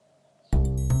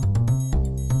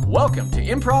Welcome to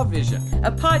Improv Vision,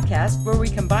 a podcast where we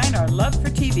combine our love for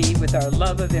TV with our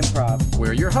love of improv.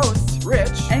 We're your hosts,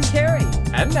 Rich and Carrie.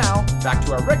 And now, back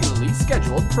to our regularly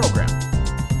scheduled program.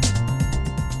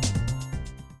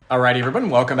 Alrighty, everyone,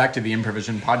 welcome back to the Improv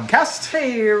Vision podcast.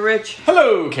 Hey, Rich.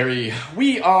 Hello, Carrie.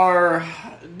 We are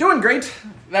doing great.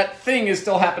 That thing is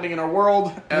still happening in our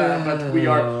world, but we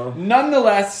are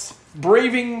nonetheless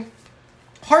braving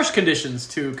harsh conditions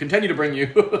to continue to bring you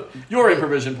your Improv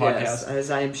Vision podcast. Yes,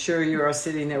 as I'm sure you are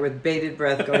sitting there with bated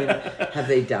breath going, have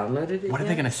they downloaded it What yet? are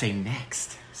they going to say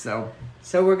next? So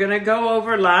we're going to go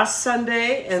over last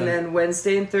Sunday and then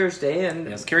Wednesday and Thursday. And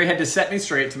yes, Carrie had to set me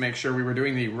straight to make sure we were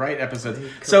doing the right episodes.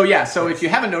 So if you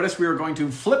haven't noticed, we are going to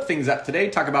flip things up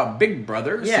today, talk about Big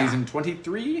Brother, season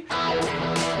 23.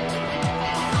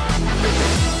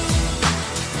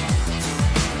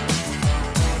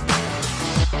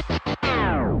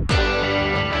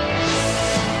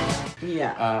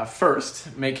 Yeah.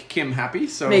 First, make Kim happy.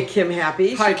 So make Kim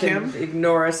happy. Hi, she can Kim.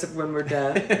 Ignore us when we're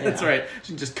done. Yeah. That's right.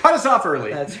 She can just cut us off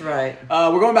early. That's right.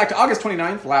 We're going back to August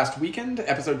 29th, last weekend,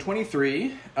 episode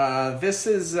 23. This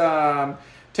is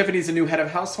Tiffany's a new head of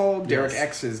household. Derek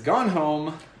X is gone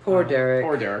home. Poor Derek.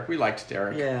 Poor Derek. We liked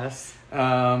Derek. Yes.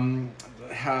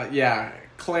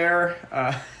 Claire.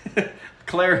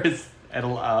 Claire is at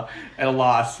a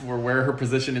loss for where her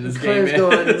position in this game is.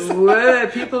 Going,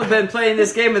 what? People have been playing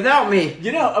this game without me.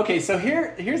 You know, okay, so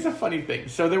here's the funny thing.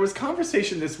 So there was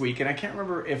conversation this week, and I can't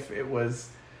remember if it was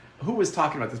who was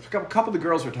talking about this. A couple of the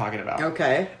girls were talking about.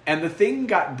 Okay. And the thing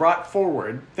got brought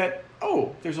forward that,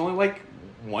 there's only like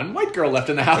one white girl left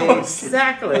in the house.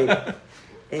 Exactly.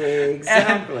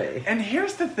 Exactly. And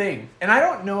here's the thing, and I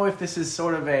don't know if this is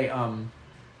sort of a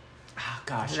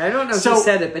I don't know who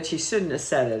said it, but she shouldn't have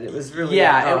said it. It was really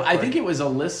I think it was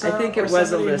Alyssa. I think it was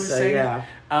Alyssa, yeah.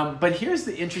 But here's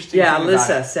the interesting thing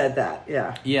Alyssa said that,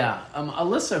 yeah. Yeah,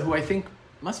 Alyssa, who I think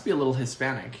must be a little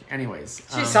Hispanic anyways.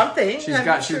 She's something. She's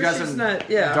got some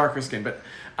darker skin,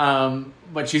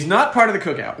 but she's not part of the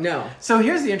cookout. No. So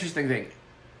here's the interesting thing.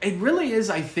 It really is,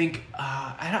 I think,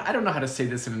 I don't know how to say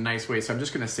this in a nice way, so I'm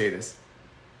just going to say this.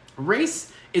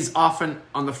 Race is often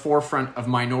on the forefront of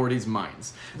minorities'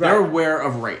 minds. Right. They're aware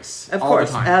of race all the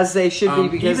time. As they should be,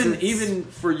 because even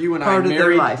for you and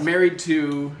I, married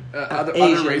to other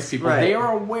race people, they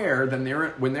are aware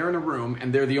that when they're in a room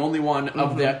and they're the only one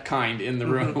of that kind in the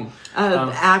room.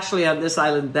 Actually, on this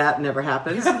island, that never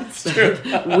happens. That's true.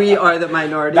 We are the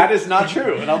minority. That is not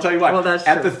true, and I'll tell you why. Well, that's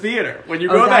at true. the theater, when you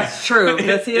go there, that's true.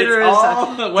 The theater is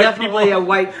definitely a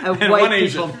white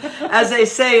people. As they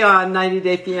say on 90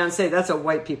 Day Fiancé, that's a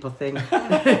white people thing.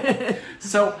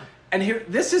 So, and here,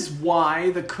 this is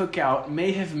why the cookout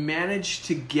may have managed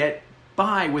to get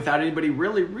by without anybody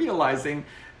really realizing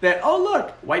that,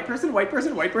 look, white person, white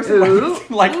person, white person,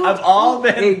 white person, of all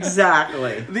the...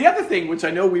 Exactly. The other thing, which I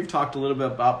know we've talked a little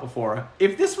bit about before,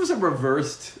 if this was a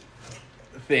reversed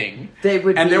thing,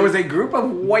 there was a group of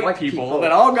white people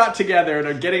that all got together and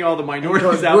are getting all the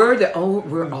minorities out.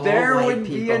 We're all there white would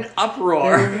people. Be an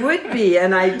uproar. There would be,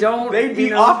 and I don't. They'd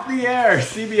be off the air.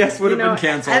 CBS would have been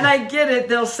canceled. And I get it.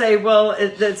 They'll say, "Well,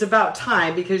 it's about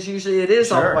time," because usually it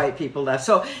is all white people left.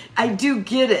 So I do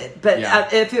get it, but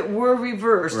if it were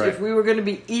reversed, if we were going to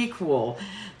be equal,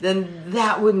 then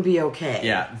that wouldn't be okay.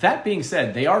 Yeah. That being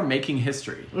said, they are making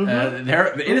history.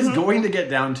 It is going to get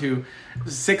down to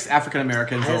 6 African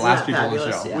Americans are the last people on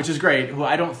the show, which is great. Who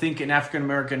I don't think an African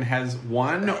American has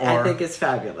won. I think it's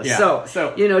fabulous. Yeah.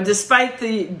 So despite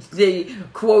the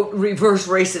quote reverse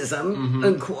racism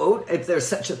unquote, if there's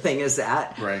such a thing as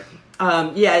that, right?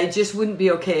 It just wouldn't be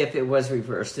okay if it was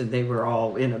reversed and they were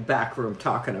all in a back room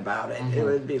talking about it. It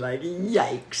would be like,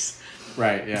 yikes.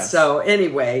 Right, yeah. So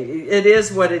anyway, it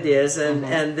is what it is,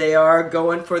 and they are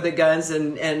going for the guns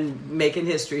and making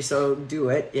history, so do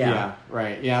it. Yeah,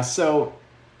 right, yeah. So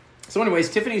anyways,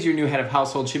 Tiffany's your new head of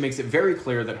household. She makes it very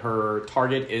clear that her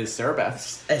target is Sarah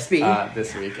Beth's SB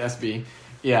this week. SB.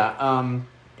 Yeah.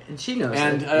 And she knows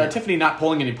And Tiffany, not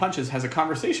pulling any punches, has a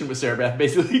conversation with Sarah Beth,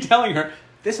 basically telling her,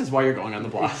 this is why you're going on the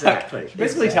block. Exactly. She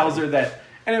basically tells her that,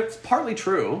 and it's partly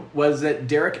true, was that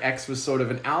Derek X was sort of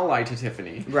an ally to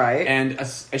Tiffany. Right. And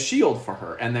a shield for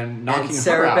her, and then knocking her out.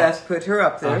 Sarah Beth put her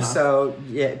up there,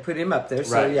 put him up there,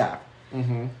 so yeah.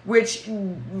 Mm-hmm. Which,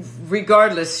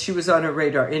 regardless, she was on her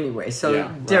radar anyway, so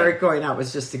Derek going out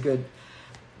was just a good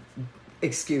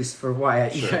excuse for why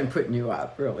I'm putting you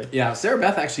up, really. Yeah, Sarah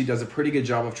Beth actually does a pretty good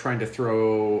job of trying to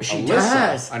throw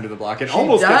Alyssa under the block. And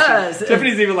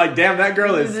Tiffany's even like, damn, that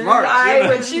girl is smart.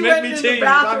 When she went into the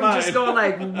bathroom just going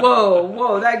like,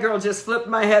 whoa, that girl just flipped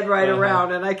my head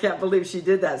around, and I can't believe she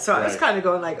did that. So I was kind of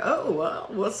going like, oh, well,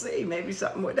 we'll see. Maybe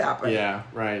something would happen. Yeah,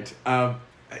 right.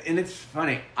 And it's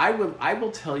funny. I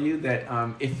will tell you that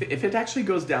if it actually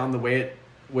goes down the way it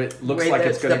looks like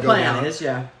it's going to go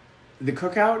down, the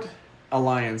Cookout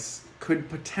Alliance could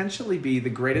potentially be the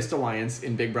greatest alliance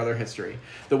in Big Brother history.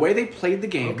 The way they played the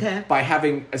game by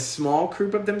having a small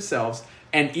group of themselves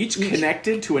and each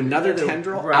connected to another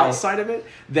tendril outside of it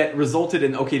that resulted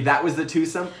in, that was the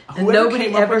twosome. And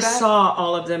nobody ever saw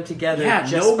all of them together by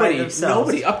themselves.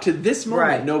 Nobody, up to this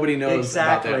moment, nobody knows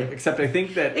about that. Except I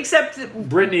think that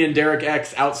Brittany and Derek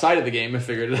X outside of the game have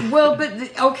figured it out. Well, but,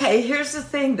 here's the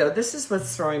thing, though. This is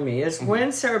what's throwing me, is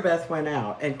when Sarah Beth went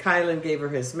out and Kylan gave her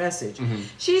his message,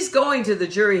 she's going to the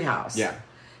jury house. Yeah.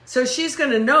 So she's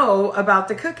going to know about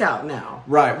the cookout now.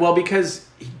 Right. Well, because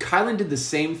Kylan did the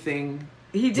same thing.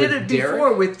 He did it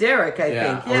before with Derek, I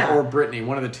think. Yeah. Or Brittany,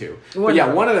 one of the two. One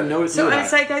of them knows. So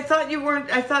it's like, I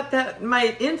thought that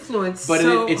might influence. But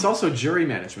it's also jury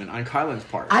management on Kylan's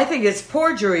part. I think it's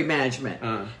poor jury management.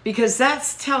 Because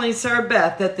that's telling Sarah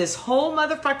Beth that this whole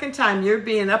motherfucking time you're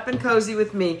being up and cozy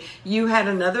with me, you had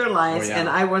another alliance and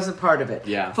I wasn't part of it.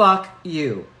 Yeah. Fuck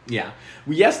you. Yeah.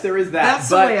 Well, yes, there is that. That's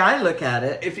the way I look at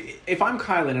it. If I'm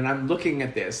Kylan and I'm looking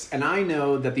at this, and I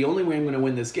know that the only way I'm going to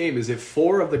win this game is if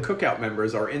 4 of the Cookout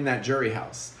members are in that jury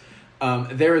house,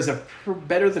 there is a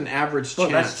better than average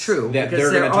chance that's true, that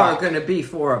because there are going to be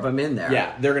 4 of them in there.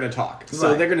 Yeah, they're going to talk.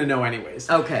 So they're going to know anyways.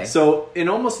 Okay. So in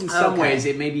some ways,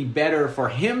 it may be better for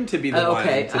him to be the one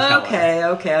to tell her.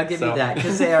 Okay, I'll give you that,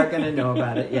 because they are going to know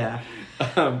about it, yeah.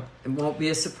 It won't be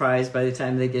a surprise by the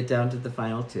time they get down to the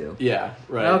final 2. Yeah,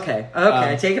 right. Okay,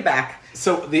 I take it back.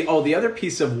 So the other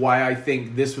piece of why I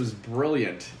think this was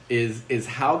brilliant is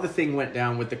how the thing went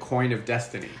down with the Coin of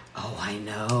Destiny. Oh, I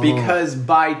know. Because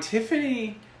by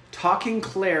Tiffany talking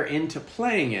Claire into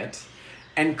playing it,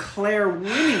 and Claire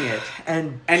winning it,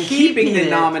 and keeping the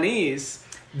nominees,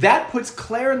 that puts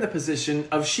Claire in the position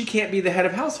of she can't be the head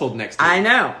of household next week. I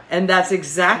know. And that's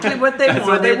exactly what they wanted.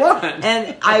 What they want.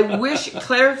 And I wish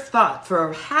Claire thought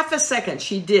for half a second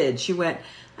she did. She went,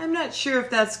 I'm not sure if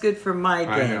that's good for my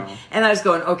game. I know. And I was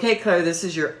going, okay, Claire, this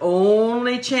is your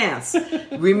only chance.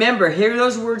 Remember, hear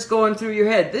those words going through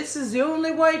your head. This is the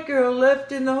only white girl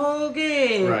left in the whole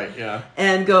game. Right, yeah.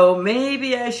 And go,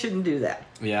 maybe I shouldn't do that.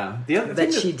 Yeah.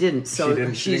 But she didn't,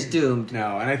 so she's doomed.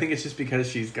 No, and I think it's just because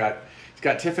she's got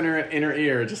Tiff in her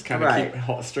ear, just kind of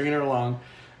keep stringing her along.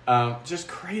 Just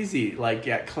crazy.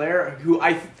 Claire, who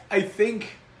I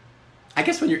think... I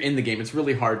guess when you're in the game, it's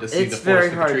really hard to see the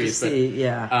forest for the trees. It's very hard to see,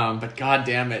 yeah. But God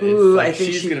damn it, I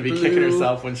think she's going to be kicking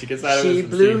herself when she gets out of this. She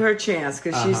blew her chance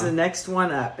because she's the next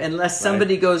one up. Unless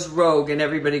somebody goes rogue and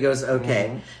everybody goes,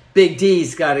 okay, Big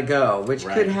D's got to go, which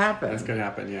could happen. That's going to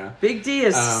happen, yeah. Big D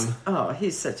is,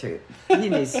 he's he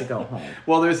needs to go home.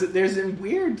 Well, there's a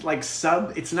weird,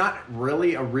 it's not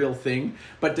really a real thing,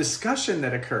 but discussion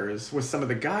that occurs with some of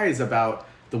the guys about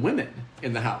the women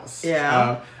in the house.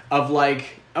 Yeah.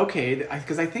 Okay,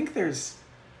 because I think there's,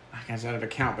 I guess I don't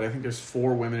count, but I think there's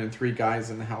 4 women and 3 guys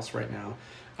in the house right now.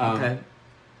 Okay.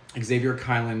 Xavier,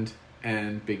 Kylan,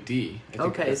 and Big D. I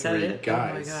think is that it?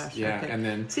 Guys. Oh my gosh. Yeah, okay. and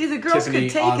then see, the girls Tiffany,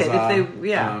 could take Azza, it if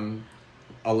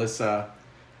they, Alyssa,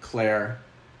 Claire,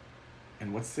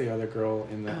 and what's the other girl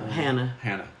in the Hannah.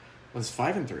 Hannah. Was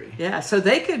 5 and 3. Yeah, so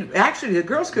they could actually the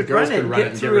girls could run it and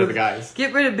get rid of the guys.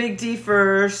 Get rid of Big D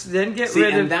first, then get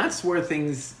rid of. And that's where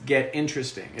things get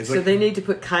interesting. So they need to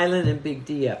put Kylan and Big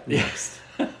D up next.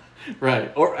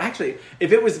 Right. Or actually,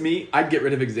 if it was me, I'd get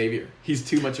rid of Xavier. He's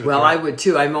too much of a threat. I would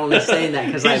too. I'm only saying that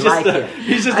because I like him.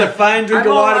 He's just a fine drink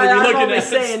of water to be looking at. I'm only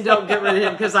saying don't get rid of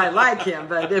him because I like him.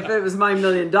 But if it was my $1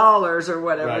 million or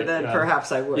whatever, then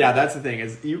perhaps I would. Yeah, that's the thing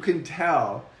is you can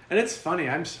tell. And it's funny.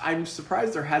 I'm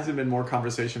surprised there hasn't been more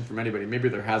conversation from anybody. Maybe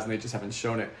there hasn't. They just haven't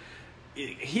shown it.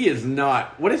 He is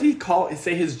not. What did he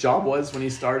say his job was when he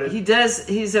started?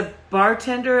 He's a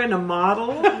bartender and a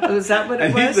model. Is that what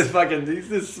it was? He's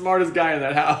the smartest guy in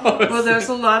that house. Well, there's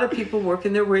a lot of people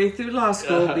working their way through law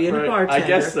school being a bartender. I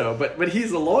guess so, but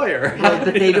he's a lawyer. Well,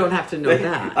 but they don't have to know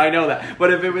that. I know that.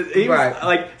 But if it was,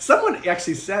 was someone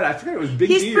actually said, I forget it was Big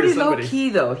D or somebody. He's pretty low key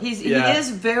though. He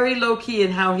is very low key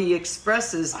in how he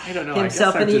expresses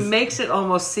himself, and he makes it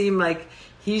almost seem like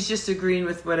he's just agreeing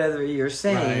with whatever you're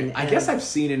saying. Right. I guess I've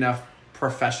seen enough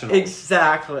professionals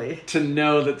to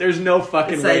know that there's no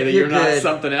fucking way that you're not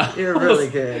something else. You're really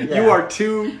good. Yeah. You are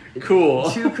too cool.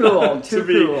 Too cool. to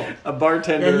be a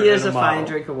bartender. And he is a model. Fine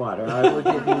drink of water. I will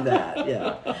give you that.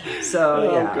 Yeah. So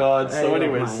God. So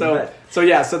anyway,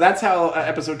 so that's how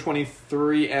episode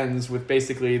 23 ends with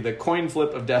basically the coin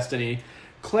flip of destiny.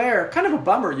 Claire, kind of a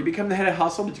bummer. You become the head of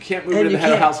household, but you can't move into the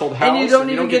head of household house. And you don't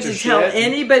even get to tell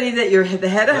anybody that you're the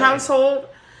head of household.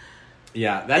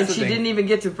 Yeah, that's and she didn't even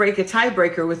get to break a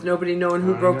tiebreaker with nobody knowing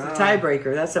who broke the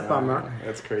tiebreaker. That's a bummer.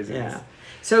 That's crazy. Yeah.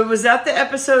 So was that the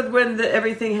episode when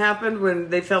everything happened, when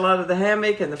they fell out of the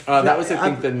hammock and the? That was, I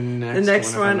think, the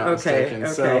next one. Okay.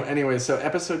 So anyway, so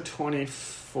episode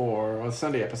 24, well,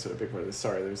 Sunday episode of Big Brother.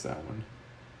 Sorry, there's that one.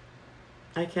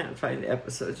 I can't find the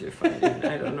episodes you're finding.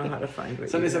 I don't know how to find what.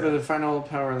 Sunday's episode, the final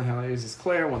power in the Hell uses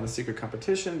Claire, won the secret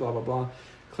competition. Blah blah blah.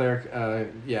 Claire,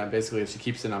 basically, she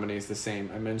keeps the nominees the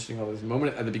same. I'm mentioning all this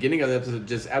moment at the beginning of the episode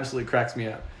just absolutely cracks me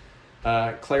up.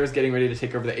 Claire's getting ready to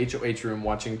take over the HOH room,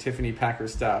 watching Tiffany pack her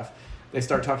stuff. They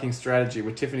start talking strategy,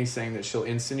 with Tiffany saying that she'll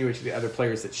insinuate to the other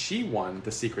players that she won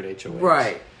the secret HOH.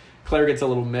 Right. Claire gets a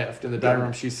little miffed. In the dining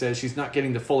room, she says she's not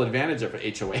getting the full advantage of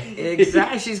HOH.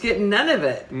 Exactly. She's getting none of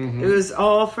it. Mm-hmm. It was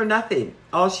all for nothing.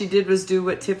 All she did was do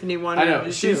what Tiffany wanted her to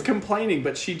do. She's complaining,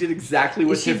 but she did exactly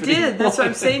what Tiffany wanted. She did. That's what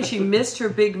I'm saying. She missed her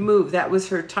big move. That was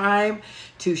her time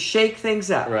to shake things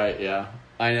up. Right, yeah.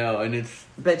 I know, and it's...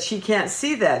 But she can't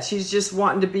see that. She's just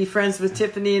wanting to be friends with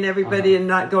Tiffany and everybody and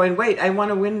not going, wait, I want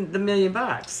to win the $1 million.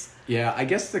 Yeah, I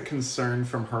guess the concern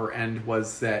from her end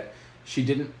was that she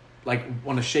didn't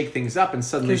want to shake things up, and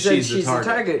suddenly she's the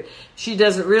target. She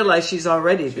doesn't realize she's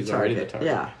already the target.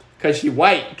 Yeah. Because she's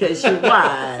white. Let's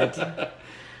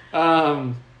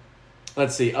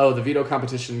see. Oh, the veto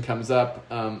competition comes up.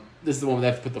 This is the one where they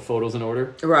have to put the photos in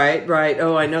order. Right.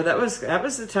 Oh, I know. That was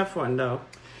a tough one, though.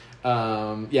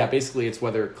 Basically it's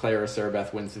whether Claire or Sarah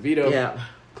Beth wins the veto. Yeah.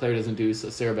 Claire doesn't do, so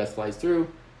Sarah Beth flies through.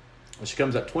 Well, she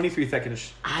comes up 23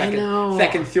 seconds.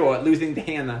 Second throw at losing to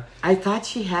Hannah. I thought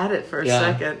she had it for a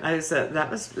second. I said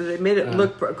they made it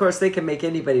look. Of course, they can make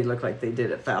anybody look like they did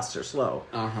it fast or slow,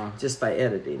 just by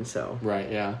editing. So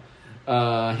right, yeah.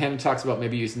 Hannah talks about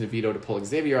maybe using the veto to pull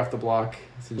Xavier off the block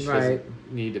since she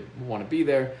doesn't want to be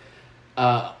there.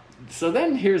 So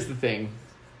then here's the thing.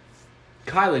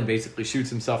 Kylan basically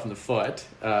shoots himself in the foot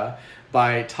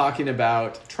by talking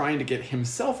about trying to get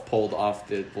himself pulled off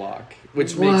the block,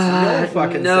 which makes no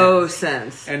fucking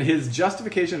sense. And his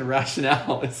justification and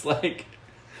rationale is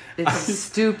it's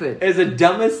stupid. It's the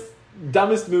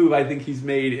dumbest move I think he's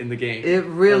made in the game. It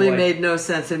really made no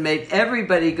sense and made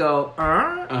everybody go,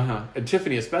 And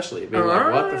Tiffany especially. They were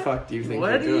like, what the fuck do you think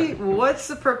you're doing? What's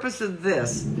the purpose of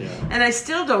this? Yeah. And I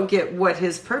still don't get what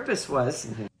his purpose was.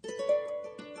 Mm-hmm.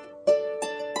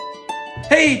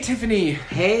 Hey, Tiffany.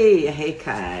 Hey,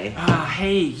 Kai.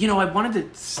 Hey, I wanted to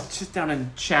sit down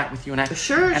and chat with you.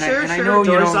 Sure. I know,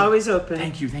 door's always open.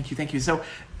 Thank you. So,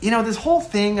 this whole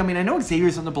thing, I know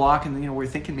Xavier's on the block, and, we're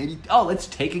thinking maybe, let's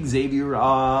take Xavier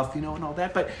off, and all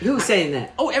that. But who's saying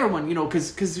that? Oh, everyone,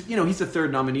 because he's the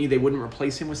third nominee. They wouldn't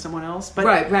replace him with someone else. But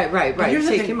Right.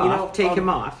 Take him off.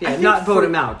 Yeah, not vote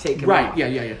him out. Take him off. Right,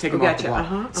 yeah. Take him off the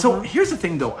block. So here's the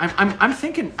thing, though. I'm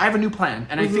thinking, I have a new plan,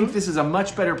 and I think this is a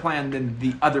much better plan than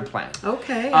the other plan.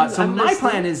 Okay. So my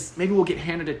plan is maybe we'll get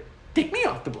Hannah to take me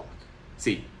off the block.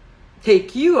 See?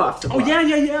 Take you off the block. Oh,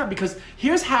 yeah. Because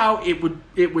here's how it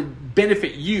would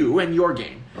benefit you and your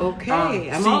game. Okay.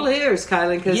 I'm all ears,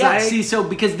 Kylan.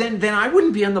 Because then I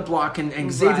wouldn't be on the block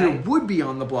and Xavier would be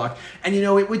on the block. And,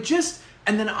 it would just...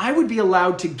 And then I would be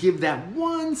allowed to give that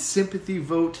one sympathy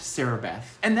vote to Sarah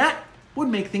Beth. And that would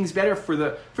make things better for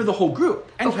the whole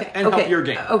group. And help your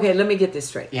game. Okay, let me get this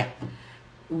straight. Yeah.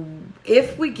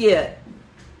 If we get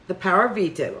the power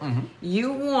veto,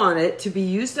 you want it to be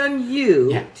used on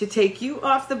you to take you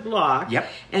off the block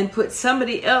and put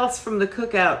somebody else from the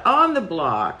cookout on the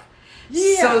block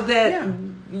so that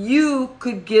you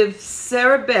could give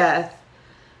Sarah Beth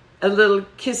a little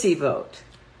kissy vote.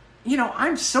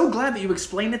 I'm so glad that you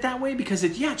explained it that way because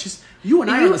just you and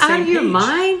I are on the same page. You out of your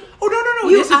mind? Oh, no.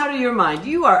 You out of your mind.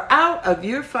 You are out of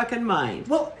your fucking mind.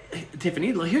 Well,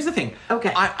 Tiffany, here's the thing.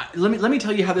 Okay. Let me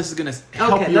tell you how this is going to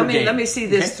help your game. Let me see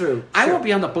this through. Sure. I won't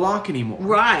be on the block anymore.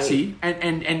 Right. See?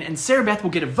 And Sarah Beth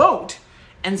will get a vote.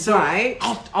 And so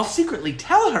I'll secretly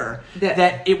tell her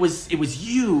that it was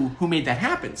you who made that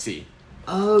happen, see?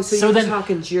 Oh, so you're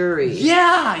talking jury.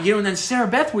 Yeah, and then Sarah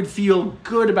Beth would feel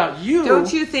good about you.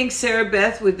 Don't you think Sarah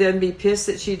Beth would then be pissed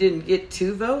that she didn't get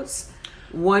 2 votes?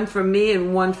 One from me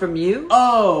and one from you?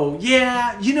 Oh,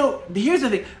 yeah. Here's the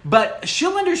thing. But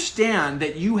she'll understand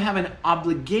that you have an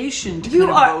obligation to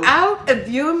You are out of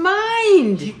your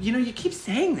mind. You keep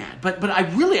saying that. But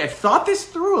I've thought this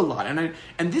through a lot.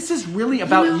 And this is really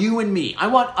about you and me. I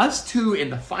want us two in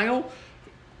the final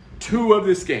 2 of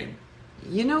this game.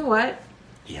 You know what?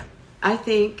 Yeah. I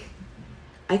think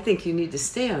you need to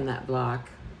stay on that block.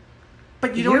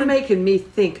 But you're making me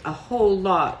think a whole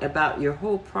lot about your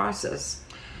whole process.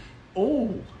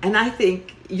 Oh. And I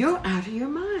think you're out of your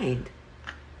mind.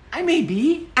 I may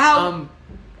be. Out.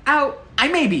 I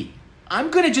may be. I'm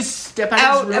going to just step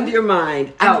out of your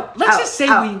mind. Let's just say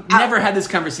we never had this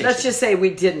conversation. Let's just say we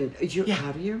didn't. You're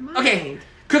out of your mind. Okay,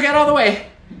 cook out all the way.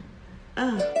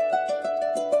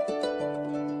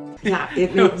 Yeah,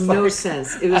 it made no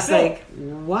sense. It was like,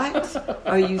 what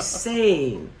are you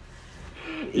saying?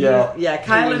 Yeah,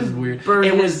 Kylan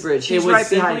burned his bridge. He's right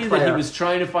behind Claire. That he was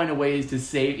trying to find a ways to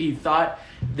save. He thought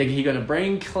that he going to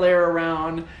bring Claire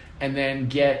around and then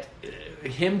get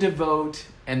him to vote,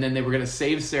 and then they were going to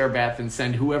save Sarah Beth and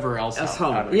send whoever else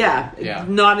home. Yeah,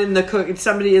 not in the cook.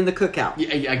 Somebody in the cookout.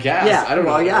 Yeah, I guess. Yeah, I don't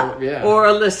know. Yeah, or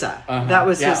Alyssa. That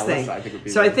was his thing.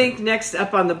 I think next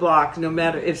up on the block, no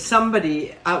matter if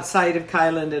somebody outside of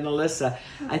Kylan and Alyssa,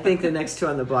 I think the next two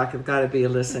on the block have got to be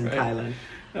Alyssa and Kylan.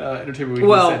 Entertainment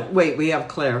Weekly wait, we have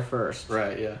Claire first.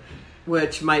 Right, yeah.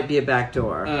 Which might be a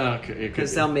backdoor. Okay.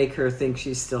 Because they'll make her think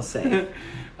she's still safe.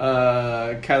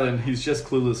 Kylan, he's just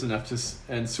clueless enough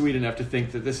and sweet enough to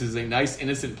think that this is a nice,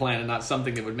 innocent plan and not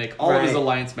something that would make all of his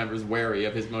alliance members wary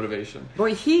of his motivation.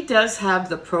 Boy, he does have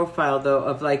the profile, though,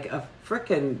 of like a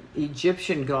frickin'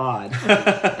 Egyptian god.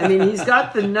 I mean, he's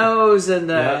got the nose and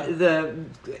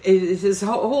his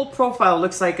whole profile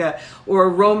looks like a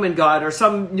Roman god or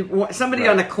somebody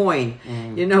on a coin,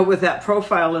 with that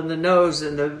profile and the nose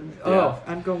and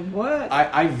I'm going, what?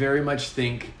 I very much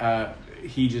think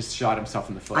he just shot himself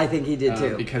in the foot. I think he did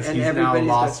too. Because he's now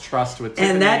lost trust with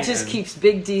Tiffany. And that just keeps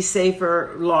Big D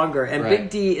safer longer. And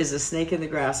Big D is a snake in the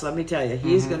grass, let me tell you.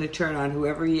 He's going to turn on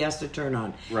whoever he has to turn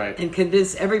on. Right. And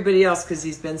convince everybody else, because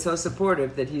he's been so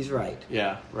supportive, that he's right.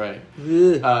 Yeah, right.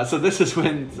 So this is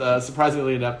when,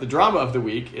 surprisingly enough, the drama of the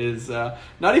week is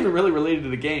not even really related to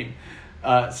the game.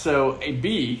 So a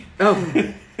bee...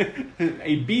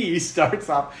 a bee starts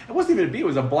off... It wasn't even a bee, it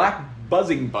was a black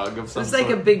buzzing bug of some sort. It's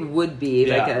like a big wood bee.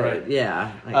 So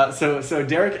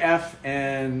Derek F.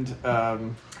 and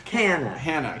Hannah,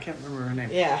 I can't remember her name.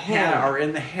 Yeah, Hannah are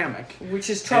in the hammock, which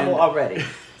is trouble already.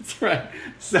 That's right.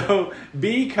 So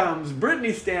B comes,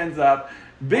 Brittany stands up,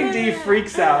 Big D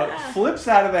freaks out, flips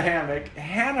out of the hammock.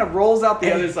 Hannah rolls out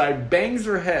the other side, bangs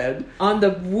her head on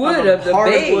the wood of the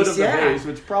base,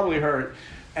 which probably hurt,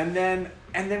 and then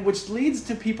which leads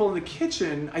to people in the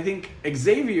kitchen. I think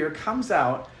Xavier comes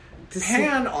out.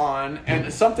 Pan on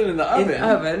and something in the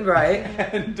oven. Right.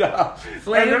 And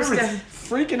flames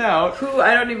freaking out.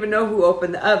 I don't even know who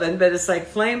opened the oven, but it's like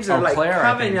flames are Claire,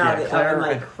 coming out of the oven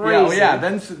like crazy.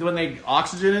 Then when they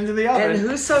oxygen into the oven. And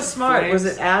who's so smart? Was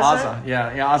it Asa?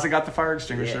 Yeah, Asa got the fire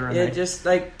extinguisher. Just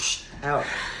like out.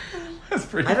 That's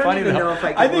pretty funny.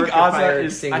 I think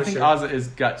Asa has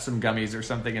got some gummies or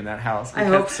something in that house. I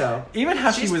hope so. Even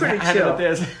how she was having with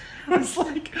this. It's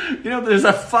like, there's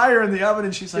a fire in the oven,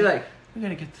 and she's like, we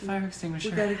gotta get the fire extinguisher.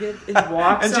 We gotta get it.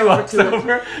 Walks and she walks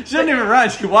over. She doesn't even run.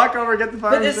 She walks over, get the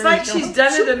fire extinguisher. But it's like she's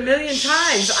done it a million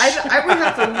times. I would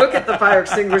have to look at the fire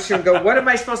extinguisher and go, what am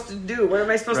I supposed to do? What am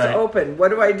I supposed to open? What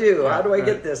do I do? How do I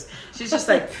get this? She's just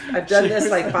like, I've done this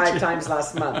like 5 times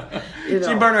last month. She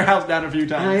burned her house down a few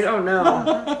times. I don't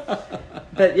know.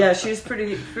 But yeah, she's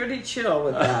pretty chill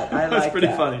with that. I like that. That's pretty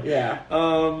funny.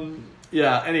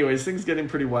 Yeah. Anyways, things getting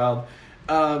pretty wild.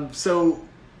 So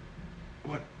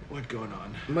what going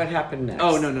on? What happened next?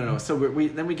 Oh, no. So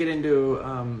we get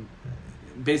into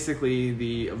basically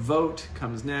the vote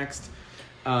comes next.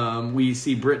 We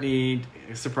see Brittany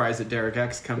surprised that Derek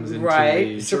X comes into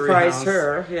the jury house.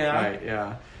 Her, yeah. Right,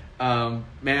 yeah.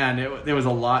 There was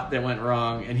a lot that went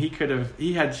wrong, and he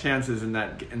had chances in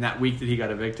that week that he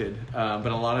got evicted, but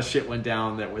a lot of shit went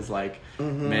down that was like,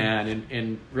 man,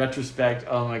 in retrospect,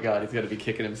 oh my god, he's got to be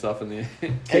kicking himself in the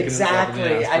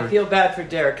exactly. I feel bad for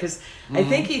Derek because I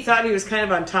think he thought he was kind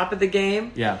of on top of the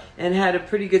game, and had a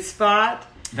pretty good spot.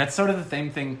 That's sort of the same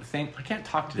thing. I can't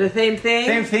talk to the same thing.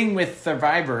 Same thing with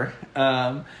Survivor.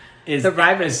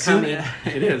 Survivor's coming.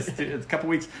 It is. It's a couple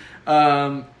weeks.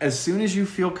 As soon as you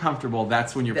feel comfortable,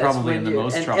 that's when you're probably in the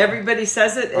most trouble. And everybody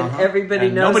says it, and everybody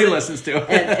knows nobody it. Listens to it.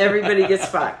 And everybody gets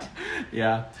fucked.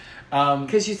 Yeah.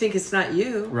 Because you think it's not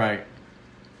you. Right.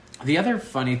 The other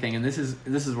funny thing, and this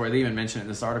is where they even mention it in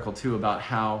this article too, about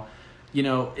how,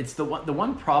 it's the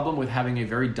one problem with having a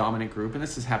very dominant group, and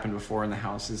this has happened before in the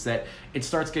House, is that it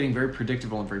starts getting very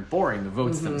predictable and very boring, the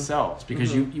votes themselves,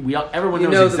 because everyone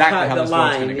knows exactly how this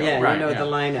vote's going to go. Yeah, the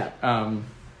lineup.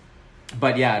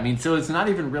 But yeah, so it's not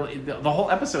even really the whole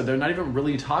episode. They're not even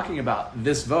really talking about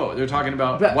this vote. They're talking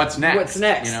about what's next. What's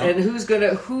next, and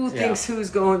who thinks who's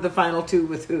going the final two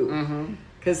with who?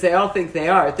 Because they all think they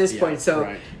are at this point.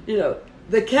 So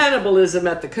The cannibalism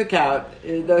at the cookout,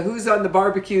 the who's on the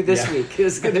barbecue this week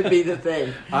is going to be the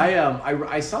thing.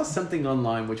 I saw something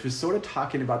online which was sort of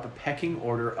talking about the pecking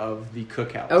order of the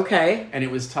cookout. Okay. And it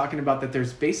was talking about that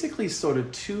there's basically sort of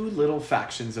two little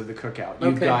factions of the cookout.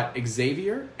 You've got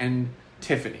Xavier and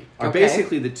Tiffany are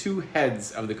basically the two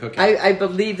heads of the cookout. I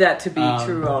believe that to be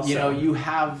true also. You know, you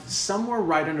have somewhere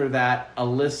right under that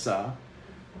Alyssa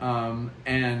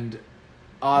and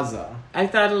Azza. I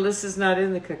thought Alyssa's not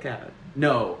in the cookout.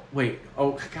 No, wait.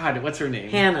 Oh, God, what's her name?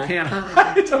 Hannah.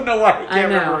 I don't know why I can't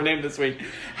remember her name this week.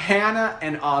 Hannah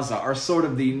and Azza are sort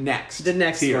of the next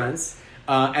tier. Ones.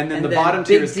 And then the bottom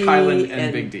tier is Kylan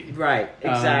and Big D. Right,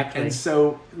 exactly. And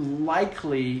so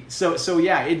likely... So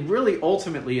yeah, it really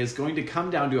ultimately is going to come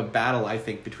down to a battle, I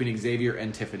think, between Xavier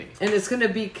and Tiffany. And it's going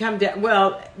to come down...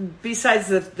 Well, besides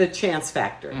the chance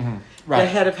factor. Mm-hmm. Right. The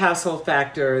head of household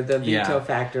factor, the veto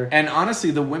factor. And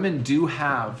honestly, the women do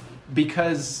have...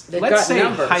 Because let's say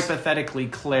hypothetically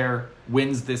Claire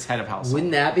wins this head of household.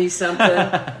 Wouldn't that be something?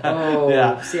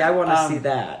 See, I want to see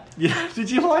that. Yeah.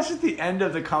 Did you watch at the end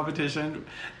of the competition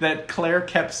that Claire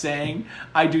kept saying,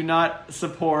 "I do not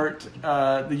support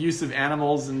the use of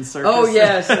animals in circus"? Oh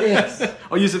yes.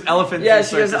 Or use of elephants. Yeah, in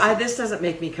she goes, circus. "This doesn't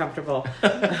make me comfortable.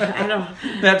 I don't."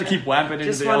 They have to keep whamping into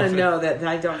just the want elephant. to know that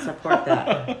I don't support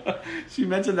that. She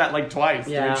mentioned that like twice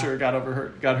to make sure it got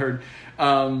heard.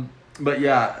 But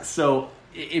yeah, so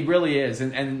it really is,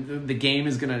 and the game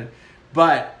is gonna.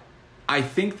 But I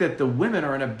think that the women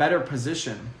are in a better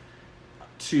position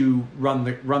to run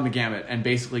the gamut and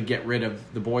basically get rid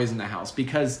of the boys in the house,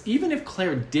 because even if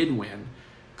Claire did win,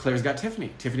 Claire's got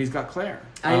Tiffany. Tiffany's got Claire.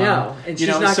 I know, and she's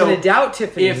not going to doubt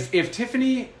Tiffany. If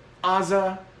Tiffany,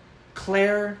 Azza,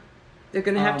 Claire, they're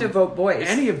going to have to vote boys.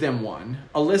 Any of them won.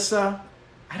 Alyssa,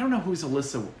 I don't know who is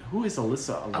Alyssa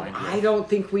aligned with. I don't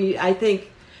think I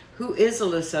think. Who is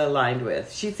Alyssa aligned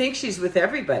with? She thinks she's with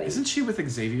everybody. Isn't she with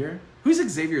Xavier? Who's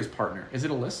Xavier's partner? Is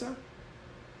it Alyssa?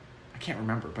 I can't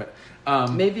remember, but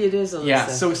maybe it is Alyssa. Yeah,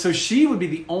 so she would be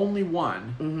the only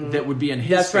one that would be in his.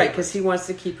 That's right, because he wants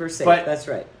to keep her safe. But that's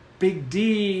right. Big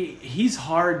D, he's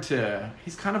kind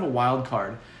of a wild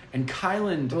card, and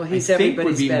Kylan, well, he's I think,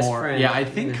 everybody's would be best more. friend. Yeah, I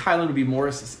think Kylan would be more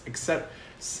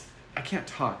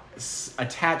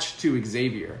attached to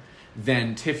Xavier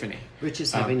than Tiffany, which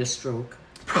is having a stroke.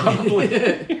 Probably.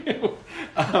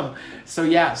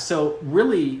 So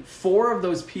really, 4 of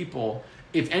those people,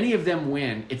 if any of them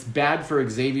win, it's bad for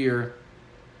Xavier's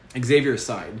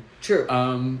side. True.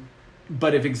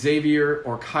 But if Xavier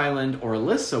or Kylan or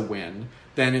Alyssa win,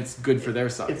 then it's good for their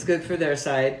side. It's good for their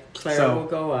side. Claire will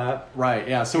go up. Right,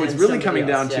 yeah. So it's really coming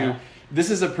down to... This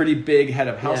is a pretty big head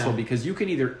of household because you can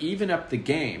either even up the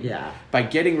game by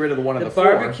getting rid of one of the 4. The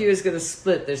barbecue is going to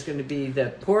split. There's going to be the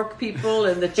pork people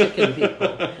and the chicken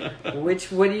people.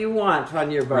 What do you want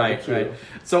on your barbecue? Right.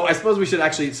 So I suppose we should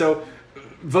actually... So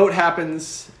vote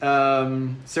happens.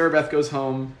 Sarah Beth goes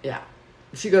home. Yeah.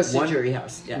 She goes to jury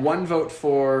house. Yeah. 1 vote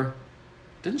for...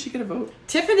 Didn't she get a vote?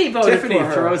 Tiffany voted for her.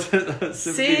 Tiffany throws a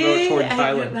sympathy vote toward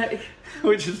Kylan.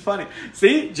 Which is funny.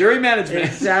 See? Jury management.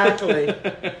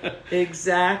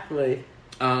 Exactly.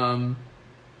 On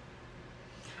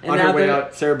her way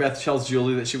out, Sarah Beth tells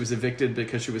Julie that she was evicted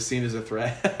because she was seen as a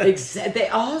threat. They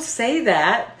all say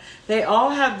that. They all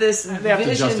have this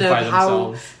vision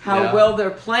of how well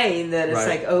they're playing that it's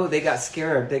like, oh, they got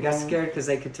scared. They got scared because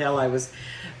they could tell I was...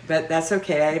 But that's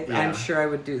okay. I'm sure I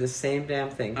would do the same damn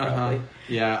thing, probably.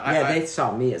 They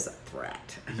saw me as a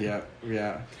threat.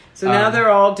 Yeah. So now they're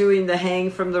all doing the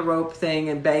hang from the rope thing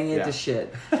and banging into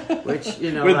shit, which,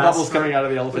 with bubbles coming out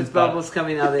of the elephant's With bubbles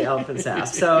coming out of the elephant's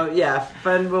ass. So,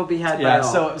 fun will be had by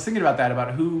all. So I was thinking about that,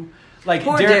 about who... Like,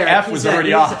 Derek F. was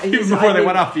already off even before they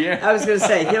went off the air. I was going to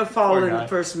say, he'll fall in the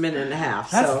first minute and a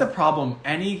half. That's the problem.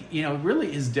 It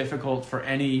really is difficult for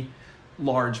any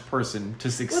large person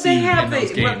to succeed in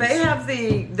those games. They have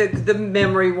the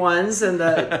memory ones and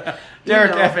the...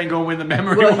 Derek F. ain't going to win the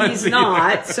memory ones. Well, he's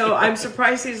not. So I'm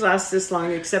surprised he's lasted this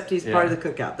long, except he's part of the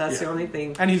cookout. That's the only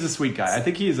thing. And he's a sweet guy. I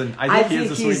think he is a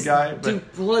sweet guy.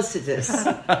 But... duplicitous.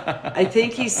 I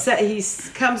think he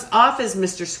comes off as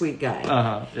Mr. Sweet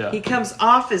Guy. He comes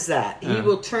off as that. He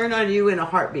will turn on you in a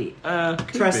heartbeat.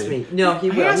 Trust me. No, he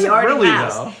will. He already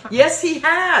has. Though. Yes, he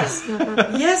has.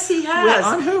 Yes, he has.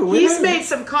 On who? He's made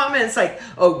some comments like,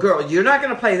 "Oh, girl, you're not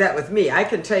going to play that with me. I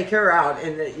can take her out."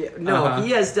 And no, he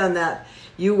has done that.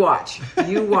 You watch.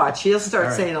 He'll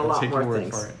start saying a lot more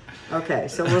things. Okay,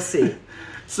 so we'll see.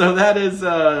 So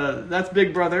that's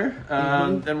Big Brother.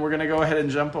 Then we're going to go ahead and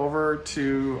jump over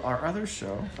to our other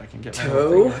show, if I can get my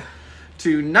whole thing,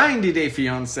 to 90 Day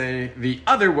Fiancé, The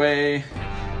Other Way.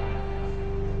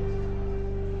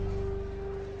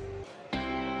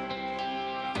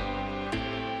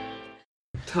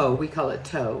 Tow. We call it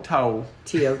tow. Tow.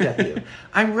 T-O-W.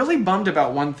 I'm really bummed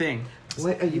about one thing.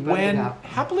 What are you bummed about?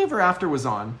 When Happily Ever After was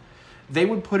on, they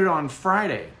would put it on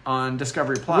Friday on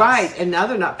Discovery Plus. Right, and now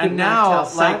they're not putting it until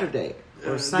Saturday.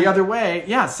 Or the other way,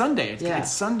 Sunday.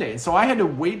 It's Sunday. So I had to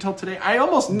wait till today. I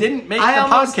almost didn't make the podcast. I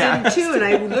almost didn't too, and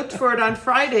I looked for it on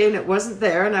Friday, and it wasn't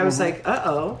there, and I was like,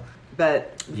 uh-oh.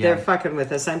 But they're fucking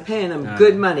with us. I'm paying them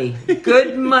good money.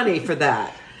 Good money for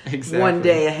that. Exactly. 1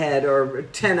 day ahead or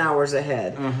 10 hours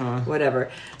ahead. Whatever.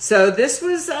 So this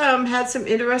was, had some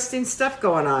interesting stuff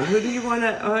going on. Who do you want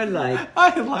to like?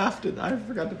 I laughed at I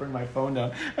forgot to bring my phone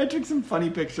down. I took some funny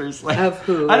pictures. Like, of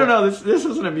who? I don't know. This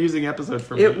was an amusing episode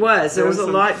for me. It was. There was a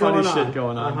lot funny going on. Shit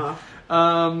going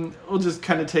on. We'll just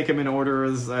kind of take them in order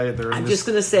as they're I'm just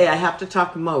going to say I have to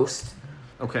talk most.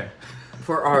 Okay.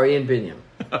 For Ari and Binyam.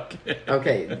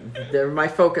 Okay. They're my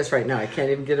focus right now. I can't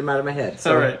even get them out of my head.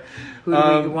 So all right. Who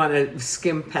do we want to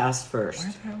skim past first?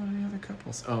 Where the hell are the other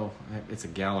couples? Oh, it's a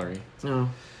gallery. Oh.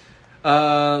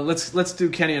 Let's do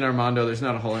Kenny and Armando. There's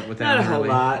not a whole lot with them. Not a whole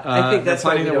lot. I think that's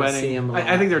why we don't see them a lot.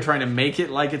 I think they're trying to make it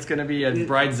like it's going to be a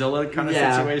Bridezilla kind of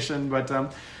situation, but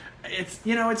it's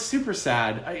it's super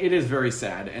sad. It is very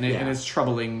sad, and it's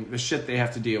troubling the shit they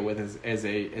have to deal with as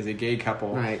a gay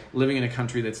couple living in a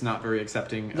country that's not very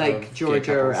accepting, like of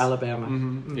Georgia or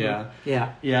Alabama. Yeah.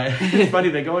 It's funny,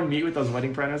 they go and meet with those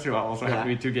wedding planners who also have to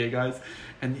be two gay guys,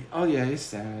 and he's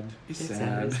sad. He's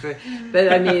sad.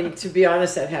 But I mean, to be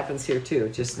honest, that happens here too,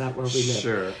 just not where we live.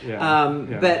 Sure.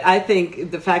 Yeah. But I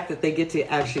think the fact that they get to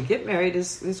actually get married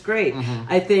is great.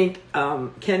 I think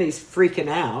Kenny's freaking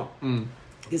out.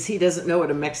 Because he doesn't know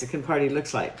what a Mexican party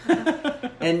looks like.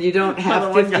 And you don't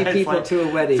have 50 people to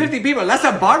a wedding. 50 people, that's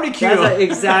a barbecue.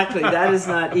 Exactly. That is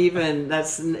not even,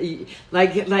 that's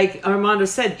like Armando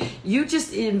said, you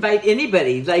just invite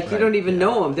anybody. Like you don't even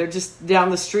know them. They're just down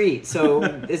the street. So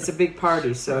it's a big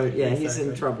party. So he's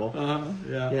in trouble.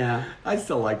 Yeah. I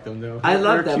still like them though. I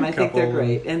love them. I think they're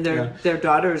great. And their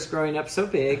daughter is growing up so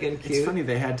big and cute. It's funny,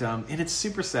 they had, and it's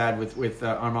super sad with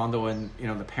Armando and,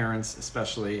 the parents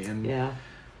especially. And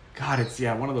God, it's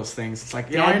one of those things. It's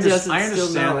like I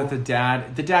understand that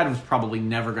the dad was probably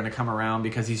never going to come around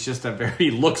because he's just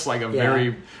looks like a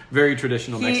very, very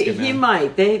traditional Mexican man. He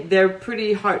might. They're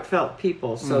pretty heartfelt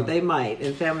people, so they might.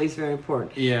 And family's very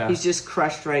important. Yeah, he's just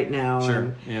crushed right now.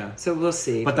 Sure. So we'll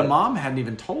see. But the mom hadn't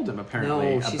even told him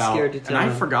apparently. No, she's scared to tell him.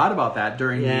 And I forgot about that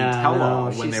during the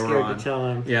tell-all when they were on. She's scared to tell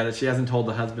him. Yeah, that she hasn't told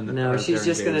the husband that. No, she's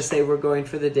just going to say we're going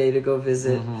for the day to go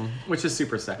visit, which is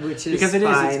super sad. Which is because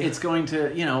fine. it's going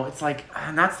to it's like,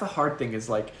 and that's the hard thing is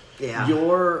like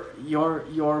your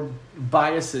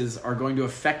biases are going to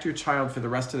affect your child for the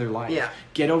rest of their life.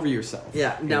 Get over yourself.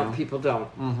 People don't.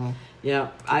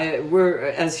 We're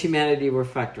as humanity, we're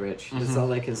fucked, Rich. That's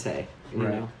all I can say. You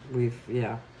know, we've Where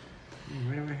do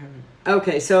I have it?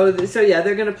 Okay, so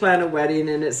they're going to plan a wedding,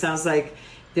 and it sounds like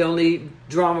the only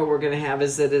drama we're going to have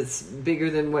is that it's bigger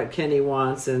than what Kenny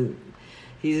wants, and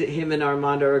him and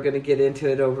Armando are going to get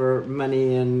into it over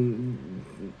money and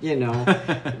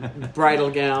bridal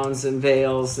gowns and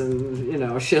veils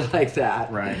and shit like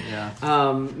that. Right. Yeah.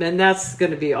 And that's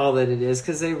going to be all that it is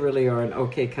because they really are an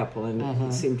okay couple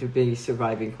and seem to be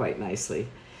surviving quite nicely.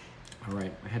 All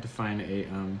right, I had to find a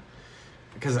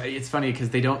because it's funny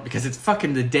because it's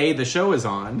fucking the day the show is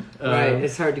on. Right,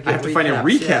 it's hard to get. I have to find a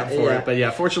recap for it,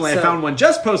 but fortunately I found one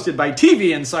just posted by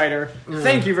TV Insider.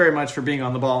 Thank you very much for being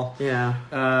on the ball. Yeah.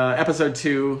 Episode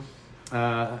 2.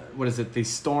 What is it? The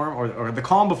storm or the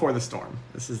calm before the storm.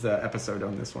 This is the episode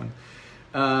on this one.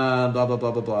 Blah blah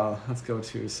blah blah blah. Let's go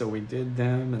to so we did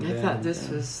them. And I thought this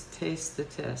was Taste the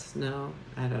Test. No,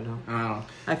 I don't know.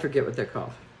 I forget what they're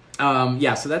called.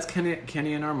 So that's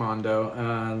Kenny and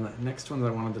Armando. Next one that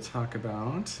I wanted to talk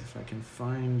about, if I can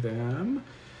find them.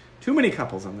 Too many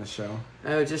couples on this show.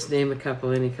 Oh, just name a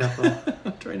couple, any couple.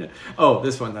 I'm trying to. Oh,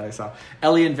 this one that I saw.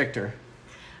 Ellie and Victor.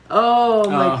 Oh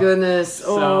my goodness!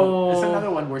 So it's another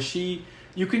one where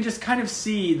you can just kind of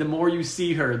see the more you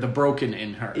see her, the broken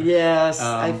in her. Yes,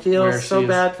 I feel so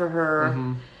bad for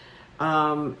her.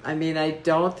 I mean, I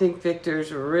don't think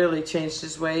Victor's really changed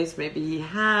his ways. Maybe he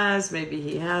has, maybe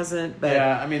he hasn't. But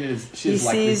I mean, she's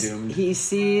likely doomed. He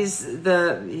sees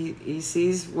he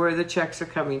sees where the checks are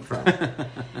coming from,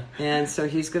 and so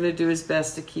he's going to do his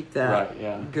best to keep that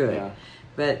good. Yeah.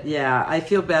 But I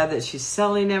feel bad that she's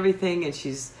selling everything, and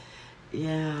she's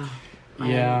I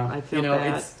feel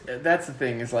bad. That's the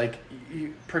thing. Is like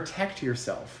you protect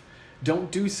yourself. Don't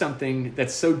do something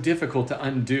that's so difficult to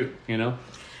undo.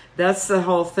 That's the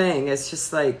whole thing. It's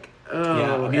just like,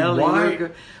 Ellie,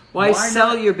 Why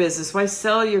sell your business? Why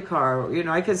sell your car? You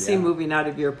know, I can see moving out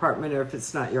of your apartment, or if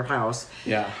it's not your house,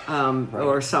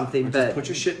 or something. But just put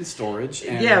your shit in storage.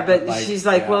 And but she's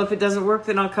like, well, if it doesn't work,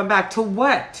 then I'll come back. To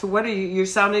what? To what are you? You're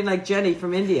sounding like Jenny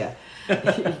from India.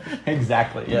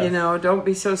 Exactly. Yes. You know, don't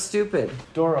be so stupid.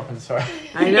 Door open. Sorry.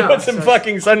 I know. Put some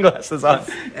fucking sunglasses on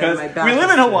because we live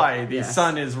in Hawaii. The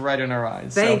sun is right in our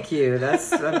eyes. Thank you.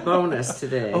 That's a bonus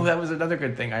today. Oh, that was another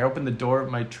good thing. I opened the door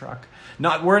of my truck.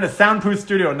 We're in a soundproof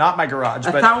studio, not my garage.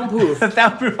 But soundproof. A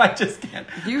soundproof. I just can't.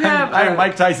 I am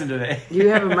Mike Tyson today. You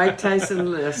have a Mike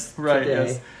Tyson list right,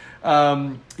 today.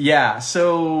 Yes.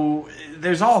 So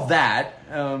there's all that,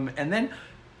 and then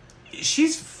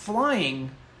she's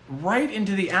flying right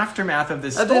into the aftermath of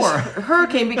this storm. This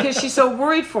hurricane, because she's so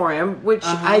worried for him, which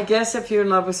I guess if you're in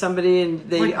love with somebody and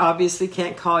they obviously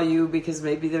can't call you because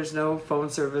maybe there's no phone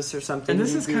service or something. And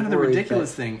this is kind of the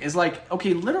ridiculous thing, is like,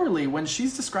 okay, literally when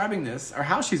she's describing this, or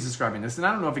how she's describing this, and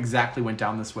I don't know if exactly went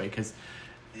down this way, because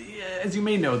as you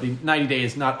may know, the 90 Day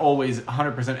is not always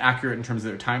 100% accurate in terms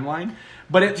of their timeline,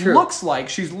 but it looks like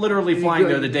she's literally flying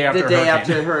there the day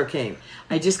after the hurricane.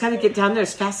 I just got to get down there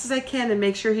as fast as I can and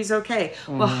make sure he's okay.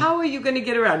 Well, how are you going to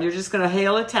get around? You're just going to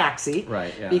hail a taxi.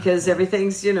 Right, yeah. Because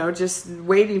everything's, just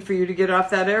waiting for you to get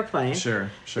off that airplane.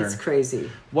 Sure. It's crazy.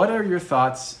 What are your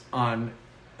thoughts on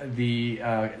the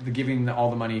giving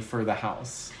all the money for the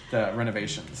house, the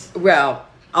renovations? Well,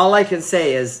 all I can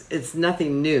say is it's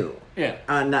nothing new. Yeah.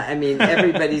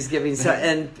 Everybody's giving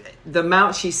and the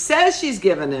amount she says she's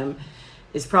given him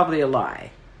is probably a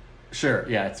lie. Sure,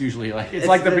 yeah, it's usually like when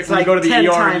you go to the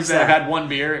ER and you say I've had one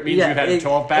beer, it means you've had a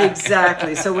 12 pack.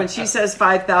 Exactly. So when she says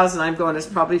 5,000, I'm going, it's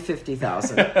probably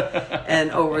 50,000.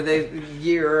 And over the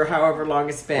year or however long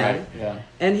it's been. Right, yeah.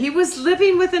 And he was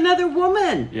living with another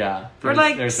woman. Yeah. For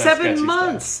 7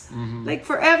 months. Mm-hmm. Like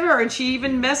forever. And she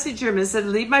even messaged him and said,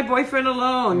 leave my boyfriend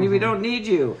alone. We don't need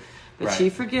you. But she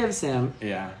forgives him.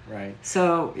 Yeah, right.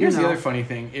 So, here's the other funny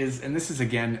thing is, and this is,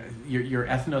 again, your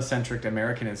ethnocentric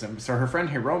Americanism. So her friend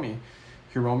Hiromi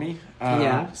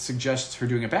suggests her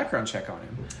doing a background check on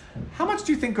him. How much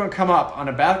do you think will come up on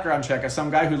a background check of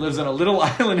some guy who lives on a little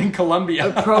island in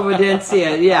Colombia?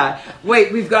 Providencia, yeah.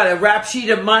 Wait, we've got a rap sheet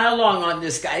a mile long on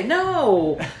this guy.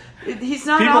 No. He's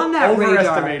not on that radar. People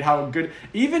overestimate how good,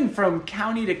 even from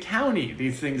county to county,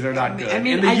 these things are not good.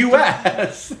 In the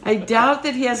U.S. I doubt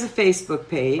that he has a Facebook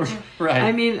page. Right.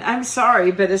 I'm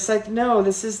sorry, but it's like, no,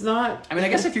 this is not. I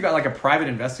guess if you got like a private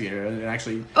investigator and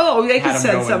actually. Oh, they could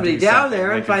send somebody down there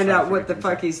and find out what the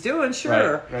fuck he's doing,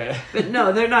 sure. Right. But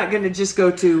no, they're not going to just go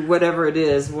to whatever it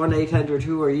is,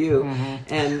 1-800-WHO-ARE-YOU,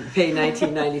 and pay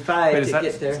 $19.95 to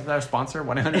get there. Is that our sponsor,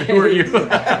 1-800-WHO-ARE-YOU?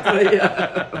 Exactly,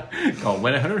 yeah. Call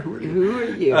 1-800-WHO-ARE-YOU. Who are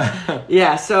you?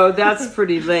 Yeah, so that's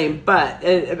pretty lame. But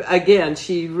again,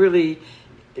 she really.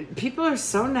 People are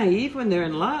so naive when they're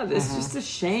in love. It's just a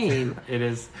shame. It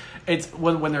is. It's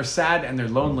when they're sad and they're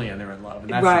lonely and they're in love,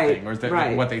 and that's the thing.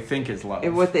 Or what they think is love.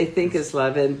 And what they think is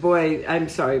love. And boy, I'm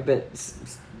sorry, but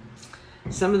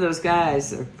some of those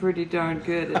guys are pretty darn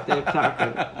good at their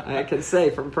talking. I can say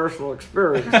from personal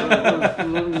experience. I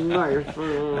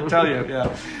tell you,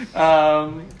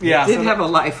 yeah. Did have a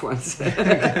life once.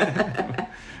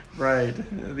 Right,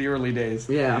 the early days.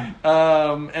 Yeah.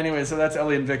 Anyway, so that's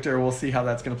Ellie and Victor. We'll see how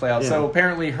that's going to play out. Yeah. So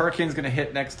apparently, hurricane's going to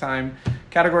hit next time,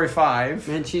 Category 5,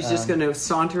 and she's just going to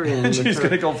saunter in. She's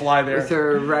going to go fly there with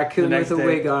her raccoon with a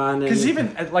wig on. Because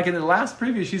even like in the last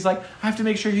preview, she's like, "I have to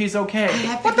make sure he's okay."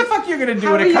 What the fuck are you going to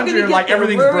do in a country where like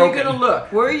everything's broken? Where are you going to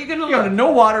look? Where are you going to look?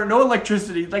 No water, no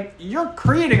electricity. Like you're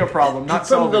creating a problem, not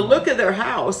solving. From the look of their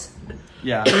house.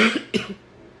 Yeah.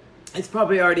 It's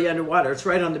probably already underwater. It's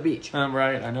right on the beach.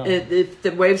 Right, I know. If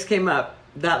the waves came up,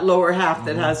 that lower half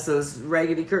that has those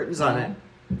raggedy curtains on it,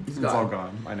 it's all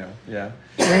gone. I know, yeah.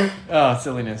 Oh,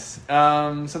 silliness.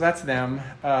 So that's them.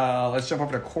 Let's jump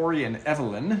over to Corey and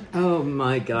Evelyn. Oh,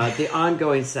 my God. The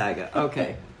ongoing saga.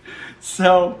 Okay.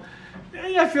 So,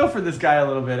 I feel for this guy a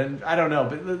little bit, and I don't know,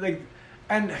 but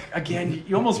and again,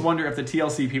 you almost wonder if the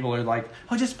TLC people are like,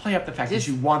 "Oh, just play up the fact that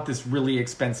you want this really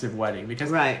expensive wedding."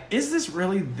 Because is this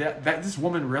really that this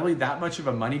woman really that much of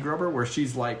a money grubber where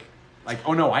she's like,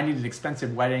 "Oh no, I need an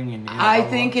expensive wedding." And I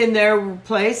think in their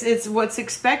place, it's what's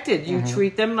expected. You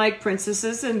treat them like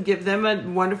princesses and give them a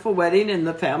wonderful wedding, and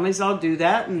the families all do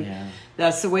that, and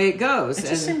that's the way it goes. It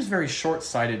just seems very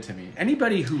short-sighted to me.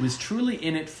 Anybody who is truly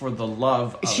in it for the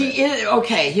love of it.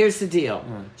 Okay, here's the deal.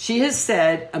 She has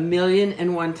said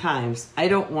 1,000,001 times, I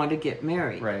don't want to get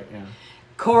married. Right, yeah.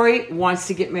 Corey wants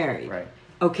to get married. Right.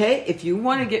 Okay, if you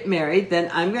want to get married, then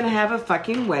I'm going to have a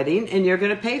fucking wedding and you're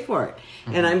going to pay for it.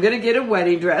 And I'm going to get a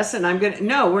wedding dress and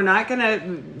we're not going to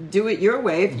do it your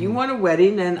way. If you want a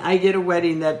wedding, then I get a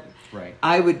wedding that Right.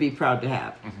 I would be proud to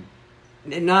have.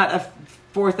 Not a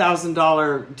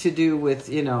 $4,000 to do with,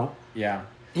 Yeah.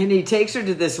 And he takes her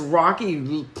to this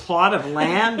rocky plot of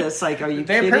land. That's like, are you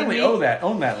They kidding apparently me?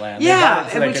 own that land. Yeah,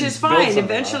 so which is fine.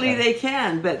 Eventually they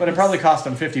can, but it probably cost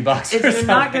them $50. if you're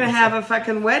not going to have a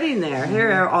fucking wedding there,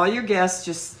 here are all your guests.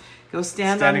 Just go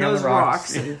standing on those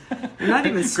rocks. And they're not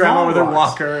even small Grandma with her rocks.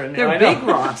 walker. And, They're big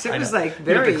rocks. It was like You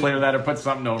very. have to clear that or put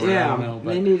something over it. I don't know.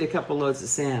 But, they need a couple loads of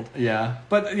sand. yeah,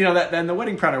 but then the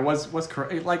wedding planner was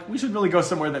correct. Like, we should really go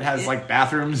somewhere that has like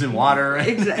bathrooms and water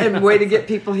And way to get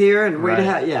people here and way to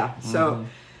have So.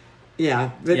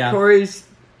 Yeah, but Corey's.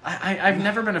 I've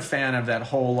never been a fan of that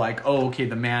whole like,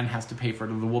 the man has to pay for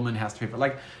it or the woman has to pay for it.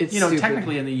 Like, it's stupid.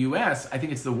 technically in the U.S., I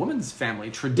think it's the woman's family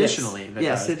traditionally.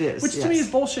 Yes, it is. Which to me is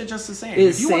bullshit just the same.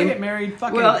 If you want to get married,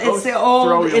 fucking it's the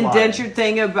old indentured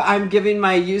thing of I'm giving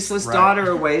my useless daughter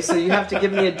away, so you have to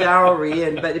give me a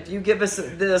dowry. But if you give us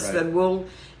this, then we'll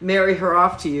marry her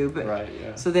off to you. But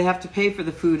so they have to pay for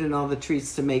the food and all the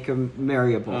treats to make her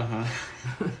marriable.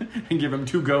 And give him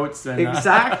 2 goats. And,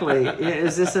 exactly.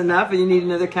 Is this enough? And you need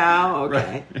another cow?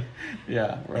 Okay. Right.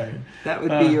 Yeah, right. That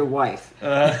would be your wife.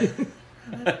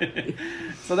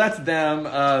 So that's them.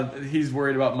 He's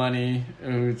worried about money.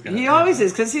 He always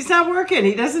is, because he's not working.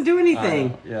 He doesn't do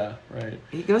anything. Yeah, right.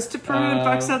 He goes to Peru and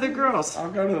fucks other girls.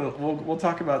 I'll go to. We'll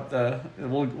talk about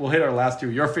we'll hit our last 2.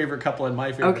 Your favorite couple and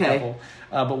my favorite couple.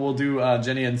 But we'll do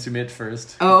Jenny and Sumit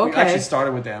first. Oh, okay. We actually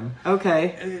started with them.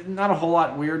 Okay. Not a whole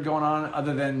lot weird going on,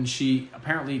 other than she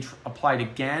apparently applied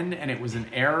again, and it was an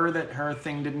error that her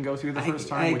thing didn't go through the first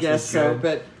time. I guess so,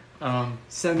 but.